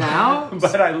 So now,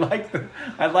 but I like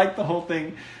the whole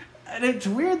thing, and it's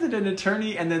weird that an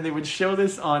attorney, and then they would show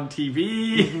this on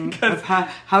TV of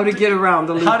how to get around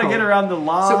the loophole. How to get around the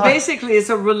law. So basically, it's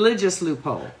a religious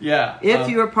loophole. Yeah. If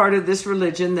you are part of this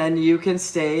religion, then you can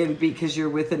stay and because you're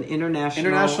with an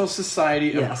international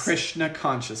Society of Krishna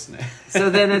Consciousness. So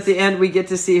then at the end, we get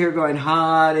to see her going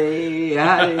Hare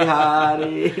Hare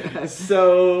Hare.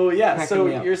 So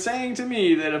you're saying to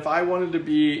me that if I wanted to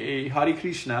be a Hare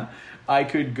Krishna, I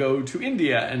could go to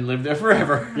India and live there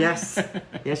forever. Yes,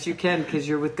 you can, because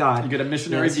you're with God. You get a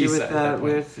missionary visa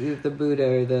with the Buddha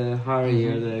or the Hari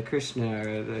or the Krishna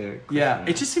or the Krishna. Yeah,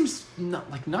 it just seems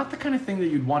not the kind of thing that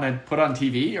you'd want to put on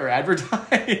TV or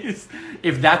advertise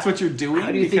if that's what you're doing.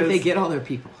 How do you think they get all their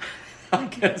people? I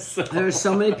guess so. There's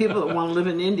so many people that want to live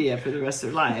in India for the rest of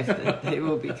their life that they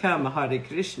will become a Hare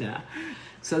Krishna,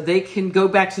 so they can go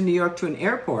back to New York to an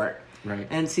airport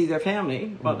and see their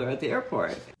family while they're at the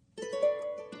airport.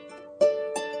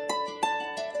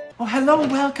 Oh, hello,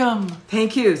 welcome.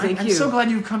 Thank you. I'm so glad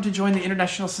you've come to join the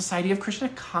International Society of Krishna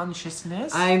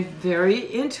Consciousness. I'm very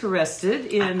interested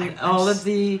in all of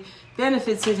the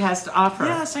benefits it has to offer.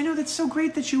 Yes, I know. That's so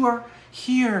great that you are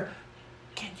here.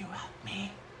 Can you help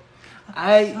me?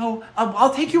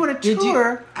 I'll take you on a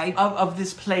tour of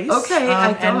this place. Okay,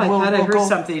 I thought I heard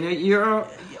something.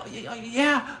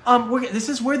 This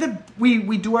is where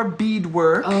we do our bead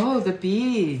work. Oh, the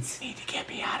beads. You need to get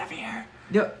me out of here.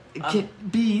 No,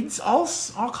 beads, all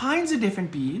kinds of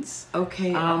different beads.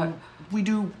 Okay. We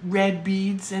do red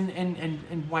beads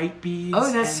and white beads.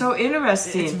 Oh, that's so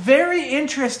interesting. It's very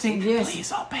interesting. Yes.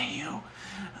 Please, I'll pay you.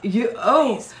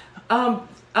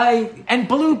 And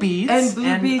blue beads. And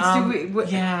blue beads.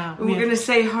 We're going to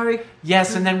say Hare.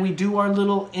 Yes, and then we do our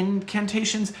little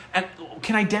incantations. And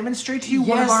can I demonstrate to you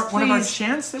one of our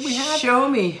chants that we have? Show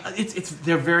me.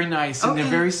 They're very nice and they're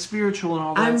very spiritual and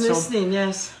all that. I'm listening.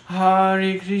 Yes.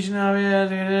 Hare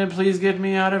Krishna, please get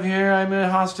me out of here. I'm a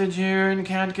hostage here and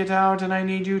can't get out, and I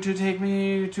need you to take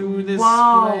me to this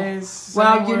place.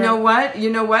 Wow, anywhere.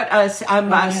 You know what?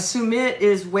 Sumit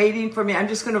is waiting for me. I'm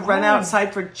just going to run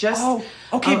outside for just...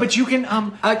 okay, but you can...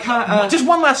 just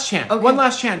one last chant. Okay. One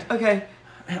last chant. Okay.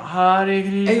 Hare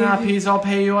Krishna, please, I'll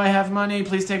pay you. I have money.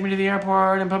 Please take me to the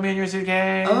airport and put me in your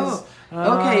suitcase. Oh,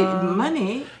 okay,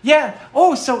 money. Yeah.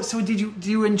 Oh, so do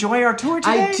you enjoy our tour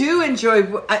today? I do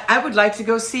enjoy. I would like to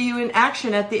go see you in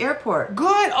action at the airport.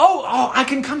 Good. Oh, I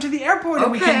can come to the airport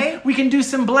and we can do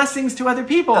some blessings to other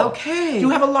people. Okay. Do you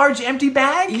have a large empty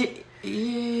bag?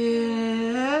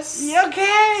 Yes.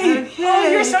 Okay. Oh,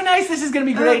 you're so nice. This is going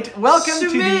to be great. Welcome to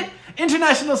the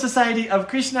International Society of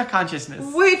Krishna Consciousness.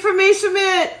 Wait for me,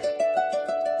 Sumit.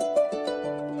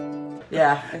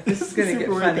 Yeah, this is going to get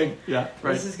funny. Yeah,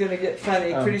 right. This is going to get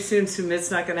funny. Pretty soon,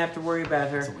 Sumit's not going to have to worry about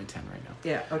her. It's only 10 right now.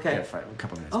 Yeah, okay. Yeah, a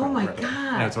couple minutes. Oh, my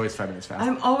God. No, it's always 5 minutes fast.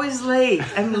 I'm always late.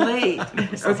 I'm late.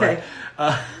 Okay.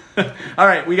 All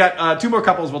right, we got 2 more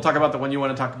couples. We'll talk about the one you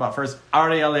want to talk about first.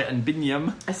 Ariel and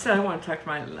Binyam. I said I want to talk to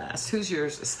mine last. Who's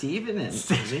yours? Steven and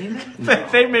Alina?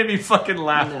 They made me fucking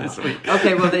laugh this week.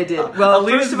 Okay, well, they did. Well,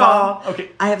 Alina's first of all, okay.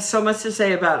 I have so much to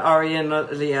say about Ari and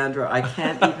Leandro. I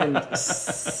can't even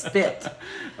spit.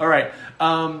 All right.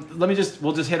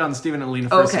 We'll just hit on Steven and Alina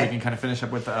first so we can kind of finish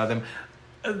up with them.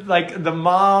 Like the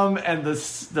mom and the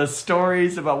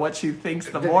stories about what she thinks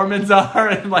the Mormons are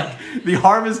and like the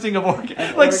harvesting of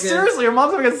organs. Like seriously, her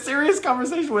mom's having a serious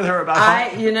conversation with her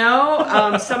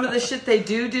about some of the shit they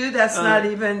do, that's not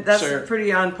even, that's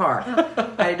pretty on par.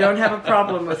 I don't have a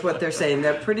problem with what they're saying.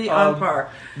 They're pretty on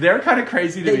par. They're kind of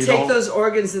crazy to me. They take those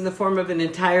organs in the form of an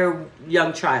entire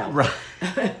young child. Right.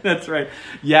 That's right.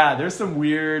 Yeah, there's some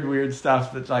weird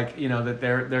stuff that that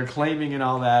they're claiming and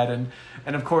all that,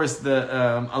 and of course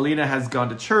the Alina has gone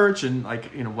to church and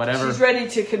whatever. She's ready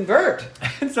to convert.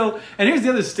 And here's the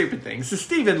other stupid thing. So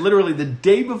Steven, literally the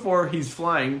day before he's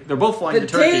flying, they're both flying to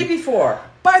Turkey. The day before.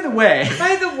 By the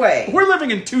way, we're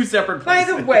living in 2 separate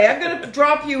places. By the way, I'm going to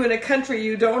drop you in a country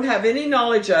you don't have any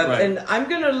knowledge of, and I'm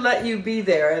going to let you be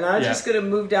there, and I'm just going to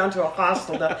move down to a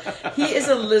hostel. He is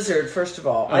a lizard, first of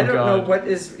all. I don't know what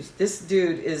is. This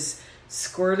dude is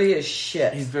squirrely as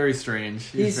shit. He's very strange.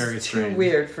 He's very strange. Too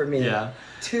weird for me. Yeah.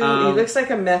 He looks like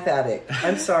a meth addict.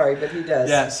 I'm sorry, but he does.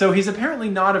 Yeah, so he's apparently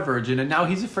not a virgin, and now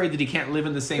he's afraid that he can't live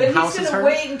in the same house as her. But he's going to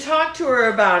wait and talk to her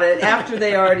about it after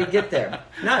they already get there.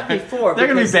 Not before. They're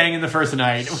going to be banging the first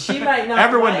night. She might not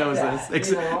Everyone like knows that,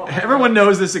 this. Everyone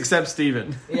knows this except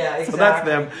Steven. Yeah, exactly. So that's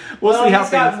them. We'll see how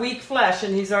he's got weak flesh,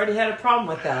 and he's already had a problem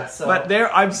with that. So. But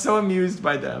I'm so amused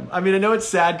by them. I mean, I know it's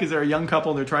sad because they're a young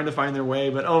couple and they're trying to find their way,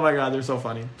 but oh my God, they're so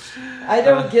funny. I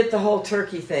don't get the whole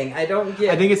Turkey thing. I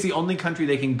think it's the only country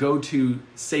they can go to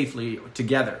safely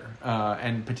together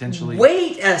and potentially...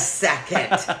 Wait a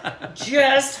second.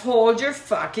 Just hold your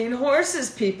fucking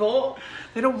horses, people.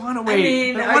 They don't want to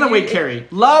wait. They don't want to wait, Carrie.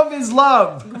 Love is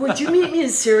love. Would you meet me in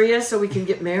Syria so we can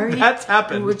get married? That's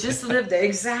happened. We would just live there.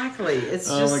 Exactly. It's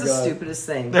just the stupidest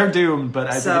thing. They're doomed, but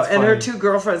I think it's funny. And her 2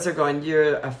 girlfriends are going,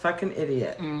 you're a fucking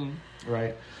idiot.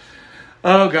 Right.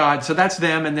 Oh, God. So that's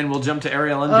them, and then we'll jump to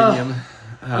Ariel and Binyam.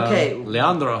 Okay.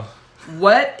 Leandro.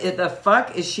 What the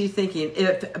fuck is she thinking?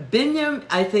 If Binyam,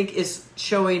 I think, is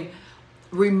showing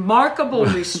remarkable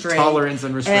restraint, tolerance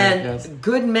and restraint, and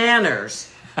good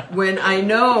manners. When I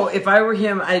know if I were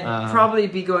him, I'd probably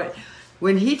be going.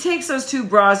 When he takes those 2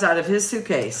 bras out of his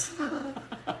suitcase,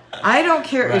 I don't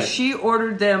care if she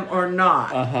ordered them or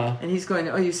not. And he's going,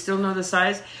 oh, you still know the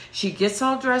size? She gets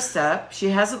all dressed up. She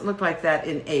hasn't looked like that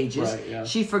in ages.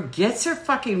 She forgets her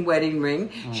fucking wedding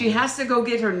ring. She has to go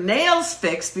get her nails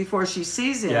fixed before she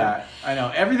sees him. Yeah, I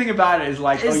know. Everything about it is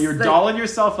like, you're dolling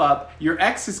yourself up. Your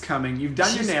ex is coming. You've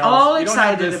done your nails. She's all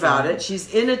excited about it.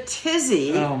 She's in a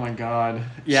tizzy. Oh, my God.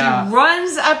 Yeah. She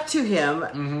runs up to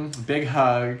him. Big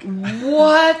hug.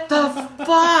 What the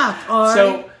fuck?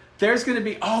 So... There's going to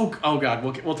be... Oh God,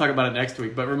 we'll talk about it next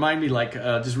week. But remind me,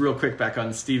 just real quick back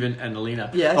on Steven and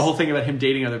Alina. Yes. The whole thing about him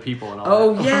dating other people and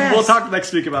all that. Oh, yes. We'll talk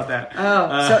next week about that.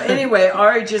 So anyway,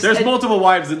 Ari just... There's multiple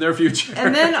wives in their future.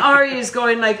 And then Ari is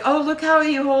going like, oh, look how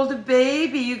you hold a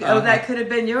baby. That could have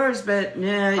been yours, but...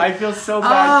 Nah. I feel so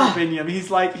bad for Binyam.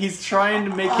 He's trying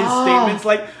to make his statements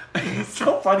like... It's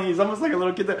so funny. He's almost like a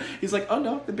little kid. He's like, oh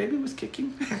no, the baby was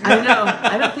kicking. I know.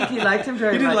 I don't think he liked him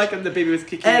very much. He didn't like him. The baby was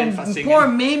kicking and fussing. Poor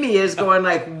Mimi is going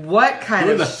like, what kind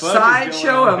of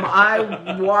sideshow am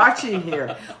I watching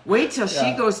here? Wait till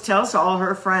she goes tells all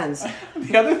her friends.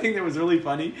 The other thing that was really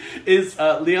funny is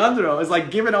Leandro is like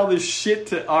giving all this shit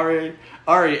to Ari,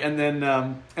 and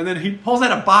then he pulls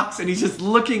out a box and he's just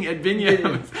looking at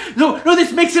Binyam. No,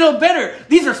 this makes it all better.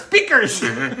 These are speakers.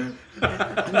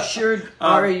 I'm sure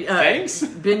Ari thanks.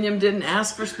 Binyam didn't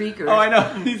ask for speakers. Oh, I know.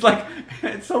 He's like,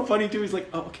 it's so funny too. He's like,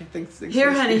 oh, okay, thanks.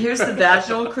 Here, honey, here's the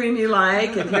vaginal cream you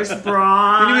like, and here's the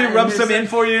bra. You need me to rub some in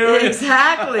for you?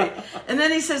 Exactly. And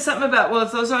then he says something about, well,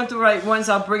 if those aren't the right ones,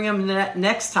 I'll bring them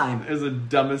next time. It's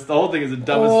the whole thing is the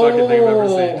dumbest fucking thing I've ever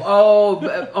seen.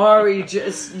 Oh, Ari,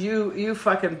 just you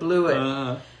fucking blew it.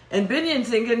 And Binyam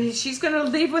thinking she's going to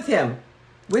leave with him.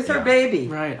 With her baby.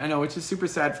 Right, I know, which is super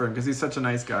sad for him because he's such a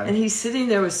nice guy. And he's sitting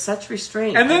there with such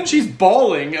restraint. And then she's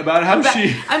bawling about how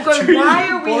I'm going, why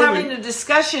are we having a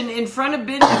discussion in front of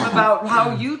Binyam about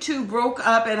how you 2 broke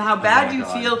up and how bad you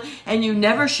feel and you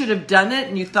never should have done it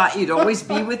and you thought you'd always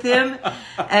be with him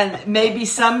and maybe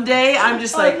someday? I'm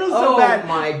just like,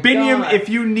 my Binyam, God. if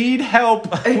you need help,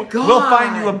 we'll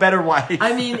find you a better wife.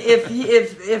 I mean,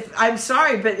 if I'm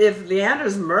sorry, but if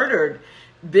Leandra's murdered...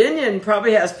 Binyam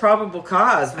probably has probable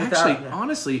cause. Actually,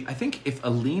 honestly, I think if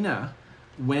Alina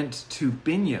went to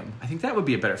Binyam. I think that would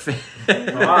be a better fit.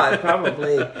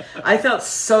 Probably. I felt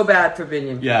so bad for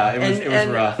Binyam. Yeah, it was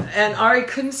rough. And Ari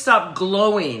couldn't stop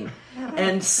glowing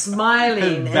and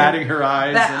smiling. And batting her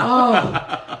eyes.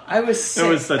 I was sick. It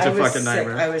was such a fucking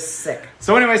nightmare. I was sick.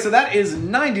 So anyway, that is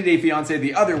 90 Day Fiancé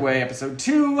The Other Way, episode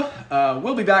 2.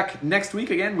 We'll be back next week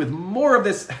again with more of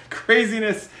this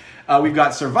craziness. We've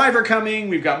got Survivor coming.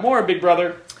 We've got more Big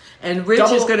Brother. And Rich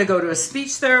is going to go to a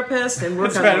speech therapist and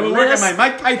work on a We'll work on my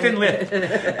Mike Python list.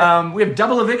 We have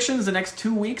double evictions the next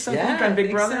 2 weeks, I think, on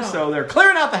Big Brother. So they're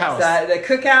clearing out the house. The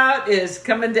cookout is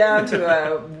coming down to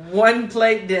a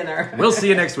one-plate dinner. We'll see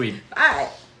you next week. Bye.